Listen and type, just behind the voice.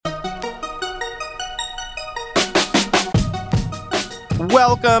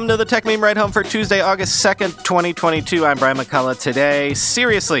Welcome to the Tech Meme Ride Home for Tuesday, August 2nd, 2022. I'm Brian McCullough. Today,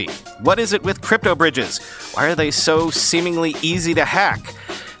 seriously, what is it with crypto bridges? Why are they so seemingly easy to hack?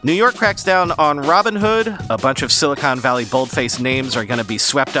 New York cracks down on Robinhood. A bunch of Silicon Valley boldface names are going to be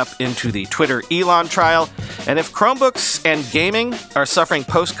swept up into the Twitter Elon trial. And if Chromebooks and gaming are suffering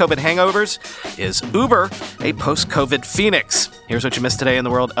post-COVID hangovers, is Uber a post-COVID phoenix? Here's what you missed today in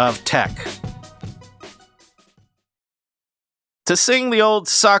the world of tech. To sing the old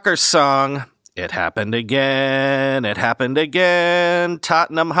soccer song, it happened again,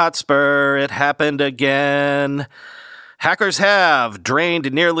 Tottenham Hotspur, it happened again. Hackers have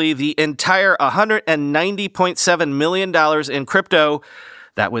drained nearly the entire $190.7 million in crypto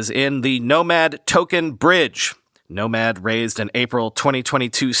that was in the Nomad token bridge. Nomad raised an April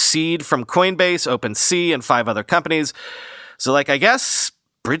 2022 seed from Coinbase, OpenSea, and 5 other companies. So, I guess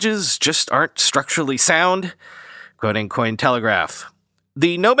bridges just aren't structurally sound. Quoting Cointelegraph,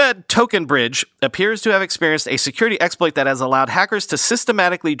 the Nomad token bridge appears to have experienced a security exploit that has allowed hackers to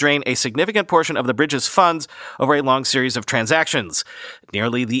systematically drain a significant portion of the bridge's funds over a long series of transactions.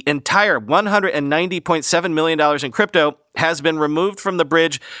 Nearly the entire $190.7 million in crypto has been removed from the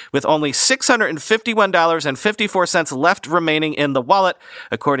bridge, with only $651.54 left remaining in the wallet,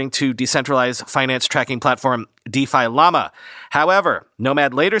 according to decentralized finance tracking platform DeFi Llama. However,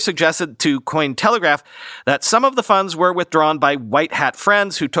 Nomad later suggested to Cointelegraph that some of the funds were withdrawn by white hat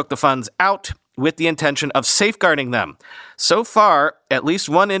friends who took the funds out with the intention of safeguarding them. So far, at least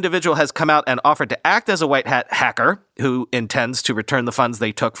one individual has come out and offered to act as a white hat hacker who intends to return the funds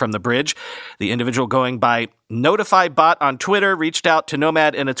they took from the bridge. The individual, going by Notify Bot on Twitter, reached out to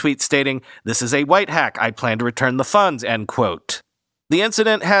Nomad in a tweet stating, "This is a white hack. I plan to return the funds," end quote. The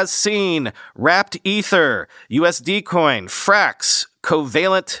incident has seen Wrapped Ether, USD Coin, Frax,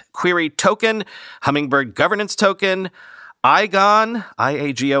 Covalent Query Token, Hummingbird Governance Token, Igon,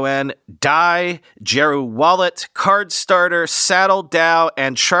 IAGON, DAI, Jeru Wallet, CardStarter, Saddle DAO,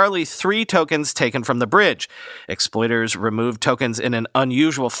 and Charlie 3 tokens taken from the bridge. Exploiters removed tokens in an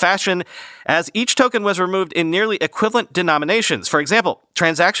unusual fashion, as each token was removed in nearly equivalent denominations. For example,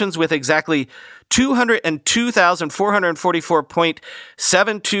 transactions with exactly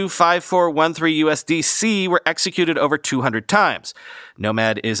 202,444.725413 USDC were executed over 200 times.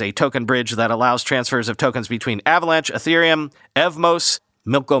 Nomad is a token bridge that allows transfers of tokens between Avalanche, Ethereum, Evmos,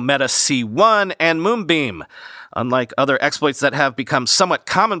 Milko Meta C1, and Moonbeam. Unlike other exploits that have become somewhat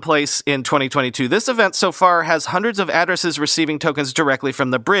commonplace in 2022, this event so far has hundreds of addresses receiving tokens directly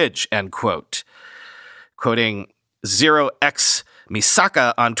from the bridge, end quote. Quoting 0x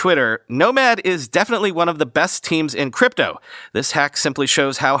Misaka on Twitter, Nomad is definitely one of the best teams in crypto. This hack simply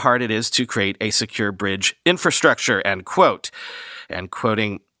shows how hard it is to create a secure bridge infrastructure, end quote. And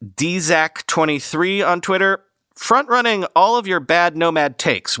quoting Dzak23 on Twitter, front-running all of your bad Nomad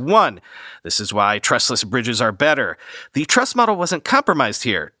takes. 1, this is why trustless bridges are better. The trust model wasn't compromised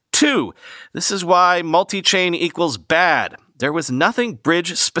here. 2, this is why multi-chain equals bad. There was nothing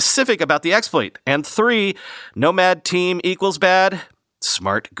bridge-specific about the exploit. And 3, Nomad team equals bad.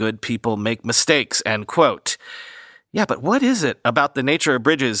 Smart, good people make mistakes, end quote. Yeah, but what is it about the nature of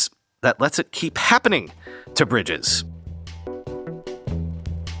bridges that lets it keep happening to bridges?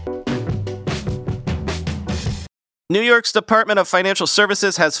 New York's Department of Financial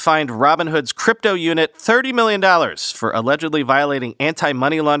Services has fined Robinhood's crypto unit $30 million for allegedly violating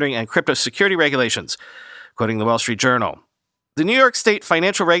anti-money laundering and crypto security regulations, quoting the Wall Street Journal. The New York State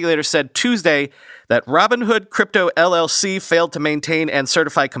financial regulator said Tuesday that Robinhood Crypto LLC failed to maintain and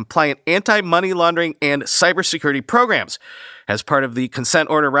certify compliant anti-money laundering and cybersecurity programs. As part of the consent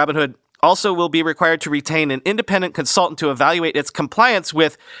order, Robinhood also will be required to retain an independent consultant to evaluate its compliance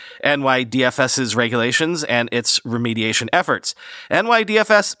with NYDFS's regulations and its remediation efforts.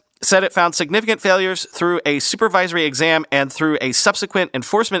 NYDFS said it found significant failures through a supervisory exam and through a subsequent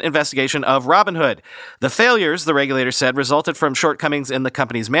enforcement investigation of Robinhood. The failures, the regulator said, resulted from shortcomings in the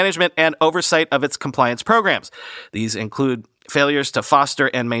company's management and oversight of its compliance programs. These include failures to foster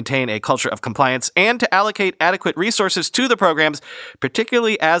and maintain a culture of compliance and to allocate adequate resources to the programs,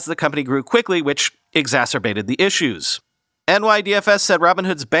 particularly as the company grew quickly, which exacerbated the issues. NYDFS said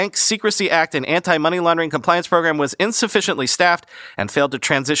Robinhood's Bank Secrecy Act and anti-money laundering compliance program was insufficiently staffed and failed to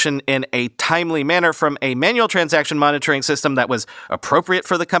transition in a timely manner from a manual transaction monitoring system that was appropriate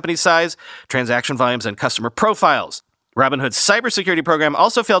for the company's size, transaction volumes, and customer profiles. Robinhood's cybersecurity program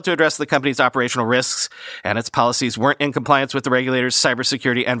also failed to address the company's operational risks, and its policies weren't in compliance with the regulator's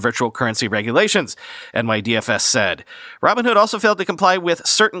cybersecurity and virtual currency regulations, NYDFS said. Robinhood also failed to comply with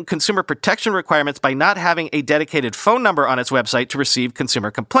certain consumer protection requirements by not having a dedicated phone number on its website to receive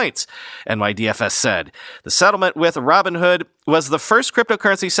consumer complaints, NYDFS said. The settlement with Robinhood was the first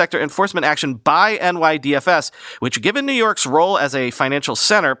cryptocurrency sector enforcement action by NYDFS, which, given New York's role as a financial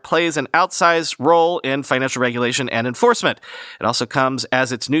center, plays an outsized role in financial regulation and enforcement. It also comes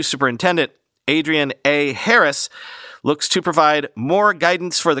as its new superintendent, Adrian A. Harris, looks to provide more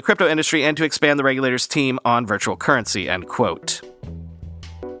guidance for the crypto industry and to expand the regulator's team on virtual currency, end quote.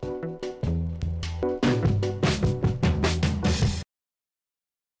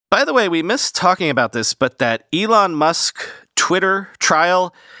 By the way, we missed talking about this, but that Elon Musk Twitter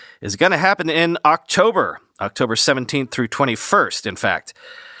trial is going to happen in October 17th through 21st, in fact.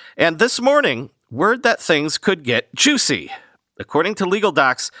 And this morning, word that things could get juicy. According to legal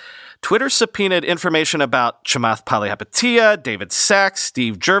docs, Twitter subpoenaed information about Chamath Palihapitiya, David Sachs,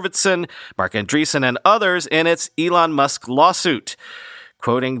 Steve Jurvetson, Marc Andreessen, and others in its Elon Musk lawsuit.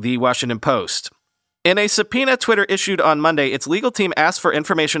 Quoting the Washington Post, in a subpoena Twitter issued on Monday, its legal team asked for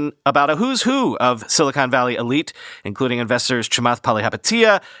information about a who's who of Silicon Valley elite, including investors Chamath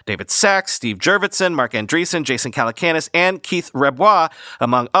Palihapitiya, David Sachs, Steve Jurvetson, Marc Andreessen, Jason Calacanis, and Keith Rebois,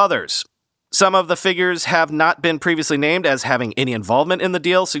 among others. Some of the figures have not been previously named as having any involvement in the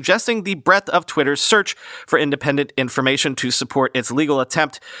deal, suggesting the breadth of Twitter's search for independent information to support its legal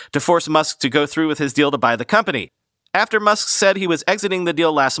attempt to force Musk to go through with his deal to buy the company. After Musk said he was exiting the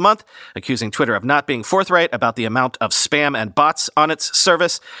deal last month, accusing Twitter of not being forthright about the amount of spam and bots on its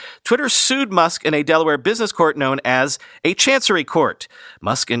service, Twitter sued Musk in a Delaware business court known as a chancery court.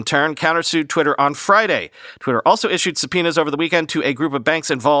 Musk, in turn, countersued Twitter on Friday. Twitter also issued subpoenas over the weekend to a group of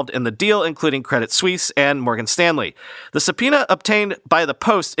banks involved in the deal, including Credit Suisse and Morgan Stanley. The subpoena obtained by the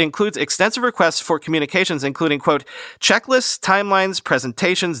Post includes extensive requests for communications, including, quote, checklists, timelines,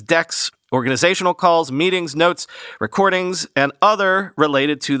 presentations, decks, organizational calls, meetings, notes, recordings, and other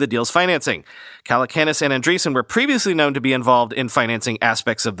related to the deal's financing. Calacanis and Andreessen were previously known to be involved in financing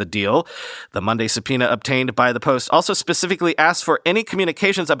aspects of the deal. The Monday subpoena obtained by the Post also specifically asked for any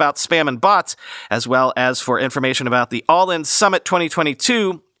communications about spam and bots, as well as for information about the All-In Summit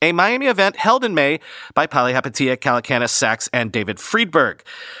 2022, a Miami event held in May by Palihapitiya, Calacanis, Sachs, and David Friedberg.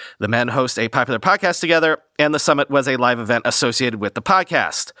 The men host a popular podcast together, and the summit was a live event associated with the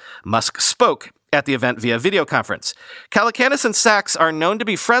podcast. Musk spoke at the event via video conference. Calacanis and Sachs are known to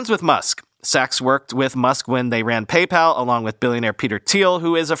be friends with Musk. Sachs worked with Musk when they ran PayPal, along with billionaire Peter Thiel,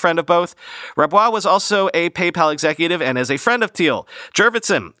 who is a friend of both. Rebois was also a PayPal executive and is a friend of Thiel.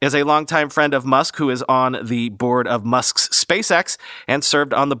 Jurvetson is a longtime friend of Musk, who is on the board of Musk's SpaceX and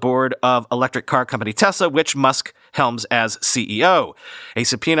served on the board of electric car company Tesla, which Musk helms as CEO. A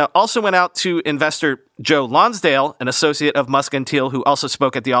subpoena also went out to investor Joe Lonsdale, an associate of Musk and Thiel, who also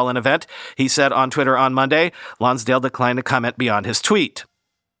spoke at the All-In event. He said on Twitter on Monday, Lonsdale declined to comment beyond his tweet.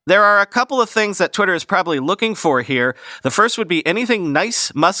 There are a couple of things that Twitter is probably looking for here. The first would be anything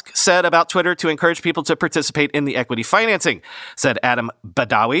nice Musk said about Twitter to encourage people to participate in the equity financing, said Adam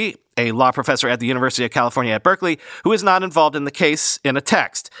Badawi, a law professor at the University of California at Berkeley, who is not involved in the case, in a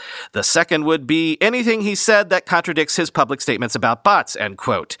text. The second would be anything he said that contradicts his public statements about bots, end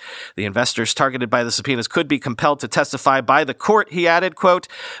quote. The investors targeted by the subpoenas could be compelled to testify by the court, he added, quote,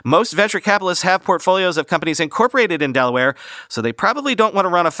 most venture capitalists have portfolios of companies incorporated in Delaware, so they probably don't want to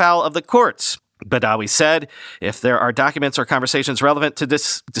run afoul of the courts. Badawi said, if there are documents or conversations relevant to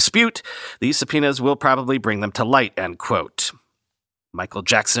this dispute, these subpoenas will probably bring them to light, end quote. Michael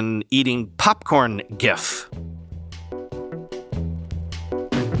Jackson eating popcorn gif.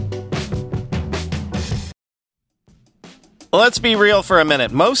 Let's be real for a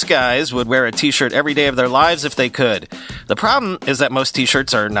minute. Most guys would wear a t-shirt every day of their lives if they could. The problem is that most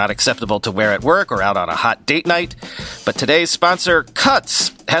t-shirts are not acceptable to wear at work or out on a hot date night. But today's sponsor,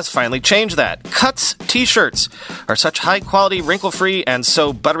 Cuts, has finally changed that. Cuts t-shirts are such high-quality, wrinkle-free, and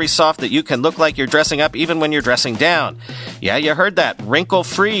so buttery soft that you can look like you're dressing up even when you're dressing down. Yeah, you heard that.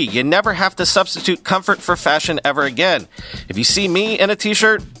 Wrinkle-free. You never have to substitute comfort for fashion ever again. If you see me in a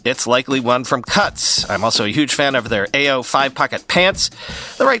t-shirt, it's likely one from Cuts. I'm also a huge fan of their AO 5-pocket pants.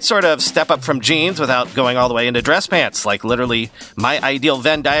 The right sort of step up from jeans without going all the way into dress pants, like literally my ideal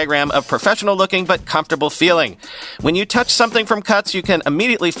Venn diagram of professional looking but comfortable feeling. When you touch something from Cuts, you can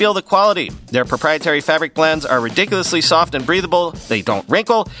immediately feel the quality. Their proprietary fabric blends are ridiculously soft and breathable, they don't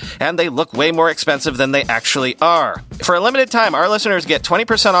wrinkle, and they look way more expensive than they actually are. For a limited time, our listeners get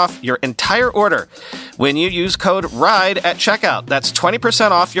 20% off your entire order when you use code RIDE at checkout. That's 20%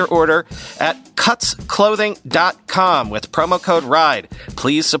 off your order at cutsclothing.com with promo code RIDE.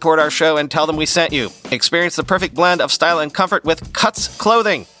 Please support our show and tell them we sent you. Experience the perfect blend of style and comfort with Cuts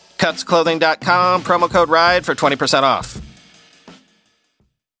Clothing. Cutsclothing.com, promo code RIDE for 20% off.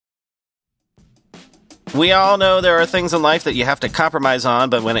 We all know there are things in life that you have to compromise on,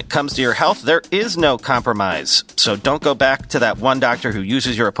 but when it comes to your health, there is no compromise. So don't go back to that one doctor who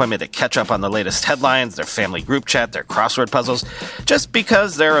uses your appointment to catch up on the latest headlines, their family group chat, their crossword puzzles, just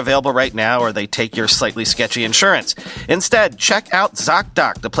because they're available right now or they take your slightly sketchy insurance. Instead, check out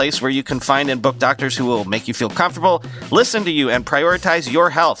ZocDoc, the place where you can find and book doctors who will make you feel comfortable, listen to you, and prioritize your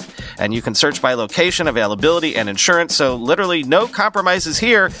health. And you can search by location, availability, and insurance, so literally no compromises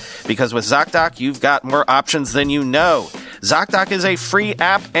here, because with ZocDoc, you've got more options than you know. ZocDoc is a free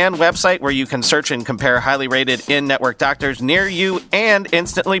app and website where you can search and compare highly rated in-network doctors near you and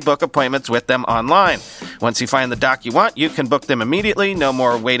instantly book appointments with them online. Once you find the doc you want, you can book them immediately. No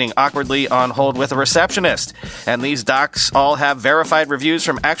more waiting awkwardly on hold with a receptionist. And these docs all have verified reviews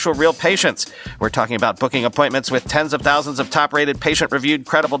from actual real patients. We're talking about booking appointments with tens of thousands of top-rated, patient-reviewed,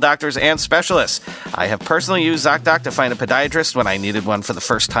 credible doctors and specialists. I have personally used ZocDoc to find a podiatrist when I needed one for the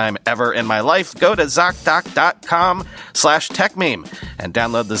first time ever in my life. Go to ZocDoc.com/TechMeme and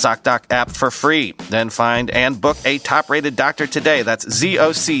download the ZocDoc app for free. Then find and book a top-rated doctor today. That's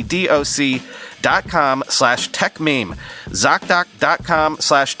ZocDoc.com/TechMeme.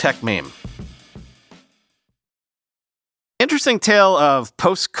 ZocDoc.com/TechMeme. Interesting tale of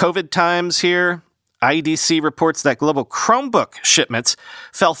post-COVID times here. IDC reports that global Chromebook shipments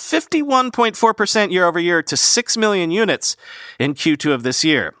fell 51.4% year over year to 6 million units in Q2 of this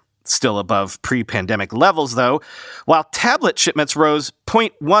year. Still above pre-pandemic levels, though, while tablet shipments rose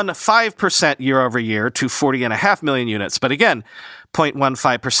 0.15% year over year to 40.5 million units. But again,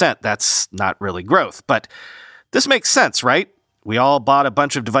 0.15%, that's not really growth. But this makes sense, right? We all bought a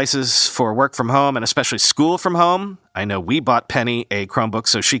bunch of devices for work from home and especially school from home. I know we bought Penny a Chromebook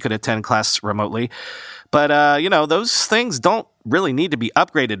so she could attend class remotely. But, those things don't really need to be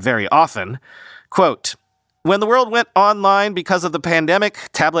upgraded very often. Quote, "When the world went online because of the pandemic,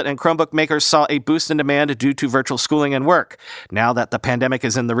 tablet and Chromebook makers saw a boost in demand due to virtual schooling and work. Now that the pandemic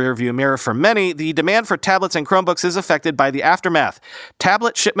is in the rearview mirror for many, the demand for tablets and Chromebooks is affected by the aftermath.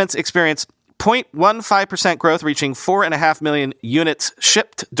 Tablet shipments experienced 0.15% growth, reaching 4.5 million units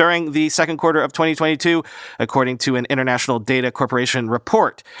shipped during the second quarter of 2022, according to an International Data Corporation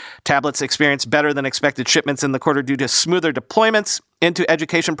report. Tablets experienced better than expected shipments in the quarter due to smoother deployments into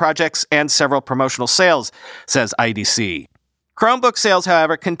education projects and several promotional sales, says IDC. Chromebook sales,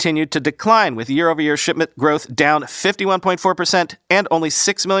 however, continued to decline, with year-over-year shipment growth down 51.4% and only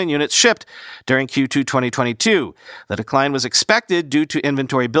 6 million units shipped during Q2 2022. The decline was expected due to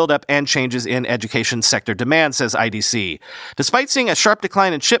inventory buildup and changes in education sector demand, says IDC. Despite seeing a sharp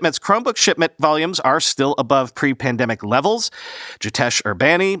decline in shipments, Chromebook shipment volumes are still above pre-pandemic levels. Jitesh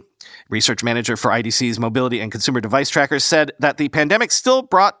Urbani, research manager for IDC's Mobility and Consumer Device Trackers, said that the pandemic still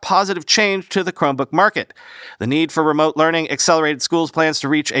brought positive change to the Chromebook market. The need for remote learning accelerated schools' plans to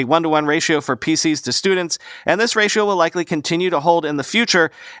reach a 1-to-1 ratio for PCs to students, and this ratio will likely continue to hold in the future.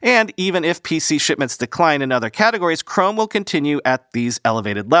 And even if PC shipments decline in other categories, Chrome will continue at these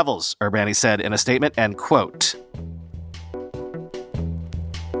elevated levels, Urbani said in a statement, end quote.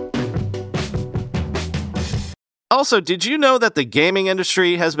 Also, did you know that the gaming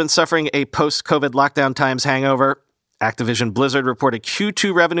industry has been suffering a post-COVID lockdown times hangover? Activision Blizzard reported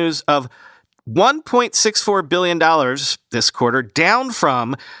Q2 revenues of $1.64 billion this quarter, down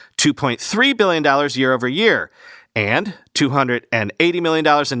from $2.3 billion year over year, and $280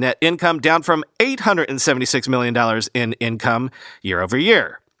 million in net income, down from $876 million in income year over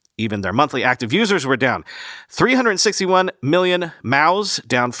year. Even their monthly active users were down. 361 million MAUs,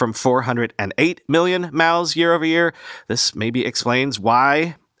 down from 408 million MAUs year over year. This maybe explains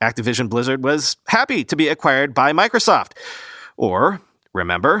why Activision Blizzard was happy to be acquired by Microsoft. Or,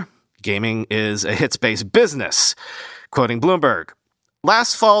 remember, gaming is a hits-based business. Quoting Bloomberg,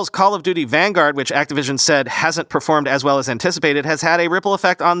 last fall's Call of Duty Vanguard, which Activision said hasn't performed as well as anticipated, has had a ripple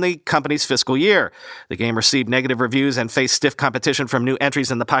effect on the company's fiscal year. The game received negative reviews and faced stiff competition from new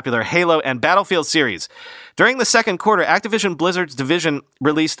entries in the popular Halo and Battlefield series. During the second quarter, Activision Blizzard's division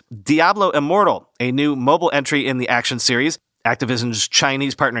released Diablo Immortal, a new mobile entry in the action series. Activision's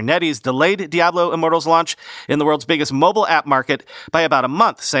Chinese partner NetEase delayed Diablo Immortal's launch in the world's biggest mobile app market by about a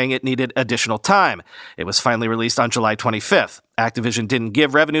month, saying it needed additional time. It was finally released on July 25th. Activision didn't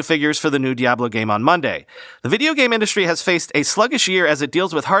give revenue figures for the new Diablo game on Monday. The video game industry has faced a sluggish year as it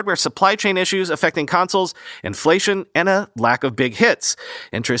deals with hardware supply chain issues affecting consoles, inflation, and a lack of big hits.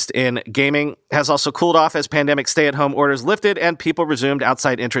 Interest in gaming has also cooled off as pandemic stay-at-home orders lifted and people resumed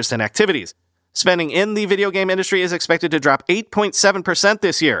outside interest and activities. Spending in the video game industry is expected to drop 8.7%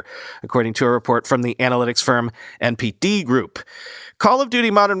 this year, according to a report from the analytics firm NPD Group. Call of Duty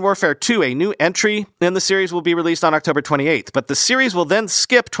Modern Warfare 2, a new entry in the series, will be released on October 28th, but the series will then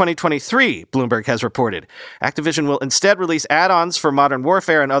skip 2023, Bloomberg has reported. Activision will instead release add-ons for Modern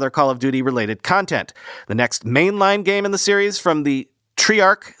Warfare and other Call of Duty-related content. The next mainline game in the series from the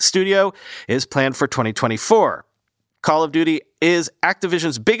Treyarch studio is planned for 2024. Call of Duty is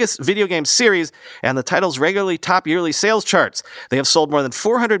Activision's biggest video game series, and the titles regularly top yearly sales charts. They have sold more than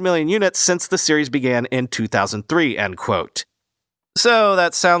 400 million units since the series began in 2003, end quote. So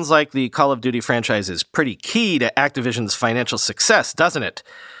that sounds like the Call of Duty franchise is pretty key to Activision's financial success, doesn't it?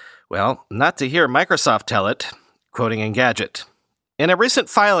 Well, not to hear Microsoft tell it, quoting Engadget. In a recent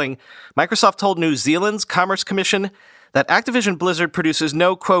filing, Microsoft told New Zealand's Commerce Commission that Activision Blizzard produces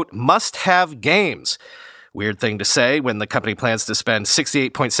no, quote, must-have games. Weird thing to say when the company plans to spend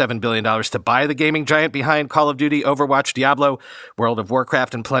 $68.7 billion to buy the gaming giant behind Call of Duty, Overwatch, Diablo, World of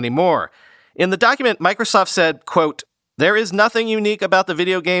Warcraft, and plenty more. In the document, Microsoft said, quote, there is nothing unique about the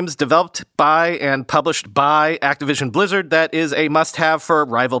video games developed by and published by Activision Blizzard that is a must-have for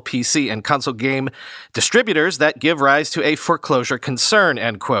rival PC and console game distributors that give rise to a foreclosure concern,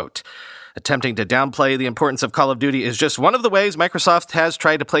 end quote. Attempting to downplay the importance of Call of Duty is just one of the ways Microsoft has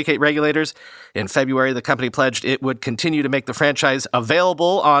tried to placate regulators. In February, the company pledged it would continue to make the franchise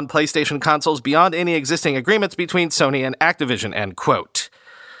available on PlayStation consoles beyond any existing agreements between Sony and Activision, end quote.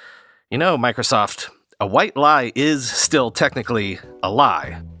 You know, Microsoft, a white lie is still technically a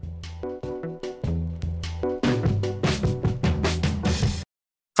lie.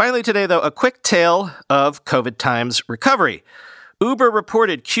 Finally today, though, a quick tale of COVID times recovery. Uber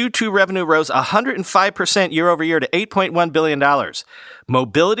reported Q2 revenue rose 105% year over year to $8.1 billion.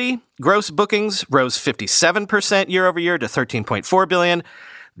 Mobility gross bookings rose 57% year over year to $13.4 billion.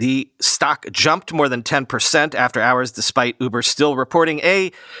 The stock jumped more than 10% after hours, despite Uber still reporting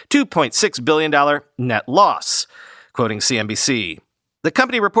a $2.6 billion net loss, quoting CNBC. The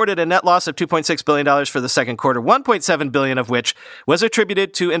company reported a net loss of $2.6 billion for the second quarter, $1.7 billion of which was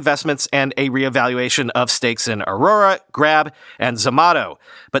attributed to investments and a reevaluation of stakes in Aurora, Grab, and Zomato.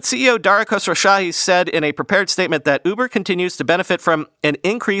 But CEO Dara Khosrowshahi said in a prepared statement that Uber continues to benefit from an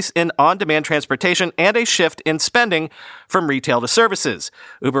increase in on-demand transportation and a shift in spending from retail to services.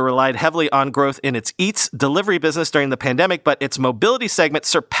 Uber relied heavily on growth in its Eats delivery business during the pandemic, but its mobility segment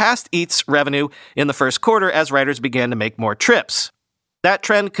surpassed Eats revenue in the first quarter as riders began to make more trips. That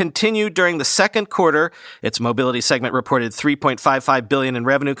trend continued during the second quarter. Its mobility segment reported $3.55 billion in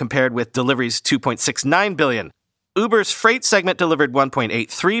revenue compared with Delivery's $2.69 billion. Uber's freight segment delivered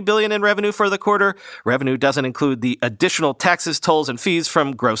 $1.83 billion in revenue for the quarter. Revenue doesn't include the additional taxes, tolls, and fees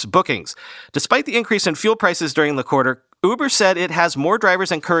from gross bookings. Despite the increase in fuel prices during the quarter, Uber said it has more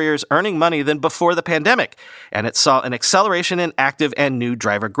drivers and couriers earning money than before the pandemic, and it saw an acceleration in active and new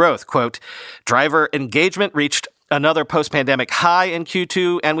driver growth. Quote, driver engagement reached another post-pandemic high in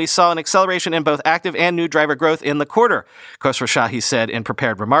Q2, and we saw an acceleration in both active and new driver growth in the quarter, Khosrowshahi said in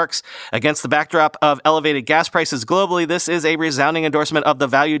prepared remarks. Against the backdrop of elevated gas prices globally, this is a resounding endorsement of the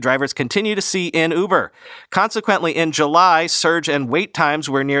value drivers continue to see in Uber. Consequently, in July, surge and wait times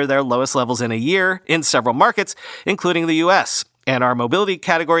were near their lowest levels in a year in several markets, including the U.S., and our mobility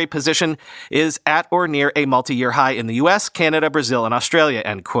category position is at or near a multi-year high in the U.S., Canada, Brazil, and Australia,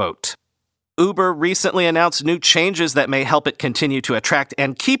 end quote. Uber recently announced new changes that may help it continue to attract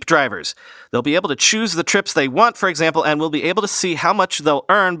and keep drivers. They'll be able to choose the trips they want, for example, and will be able to see how much they'll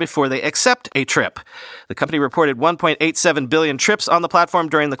earn before they accept a trip. The company reported 1.87 billion trips on the platform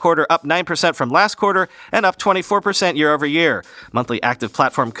during the quarter, up 9% from last quarter and up 24% year over year. Monthly active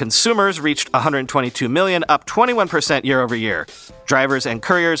platform consumers reached 122 million, up 21% year over year. Drivers and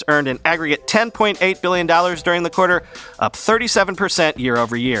couriers earned an aggregate $10.8 billion during the quarter, up 37% year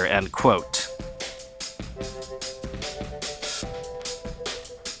over year, end quote.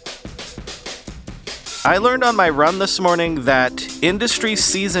 I learned on my run this morning that Industry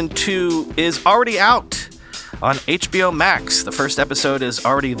Season 2 is already out on HBO Max. The first episode is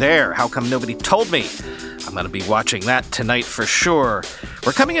already there. How come nobody told me? I'm going to be watching that tonight for sure.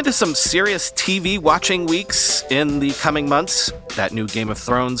 We're coming into some serious TV watching weeks in the coming months. That new Game of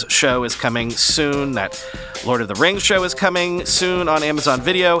Thrones show is coming soon. That Lord of the Rings show is coming soon on Amazon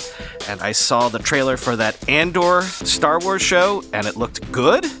Video. And I saw the trailer for that Andor Star Wars show, and it looked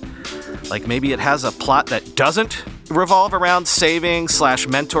good. Like maybe it has a plot that doesn't revolve around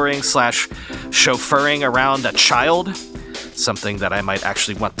saving/mentoring/chauffeuring around a child. Something that I might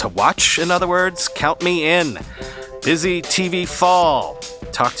actually want to watch, in other words. Count me in. Busy TV fall.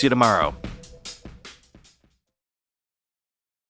 Talk to you tomorrow.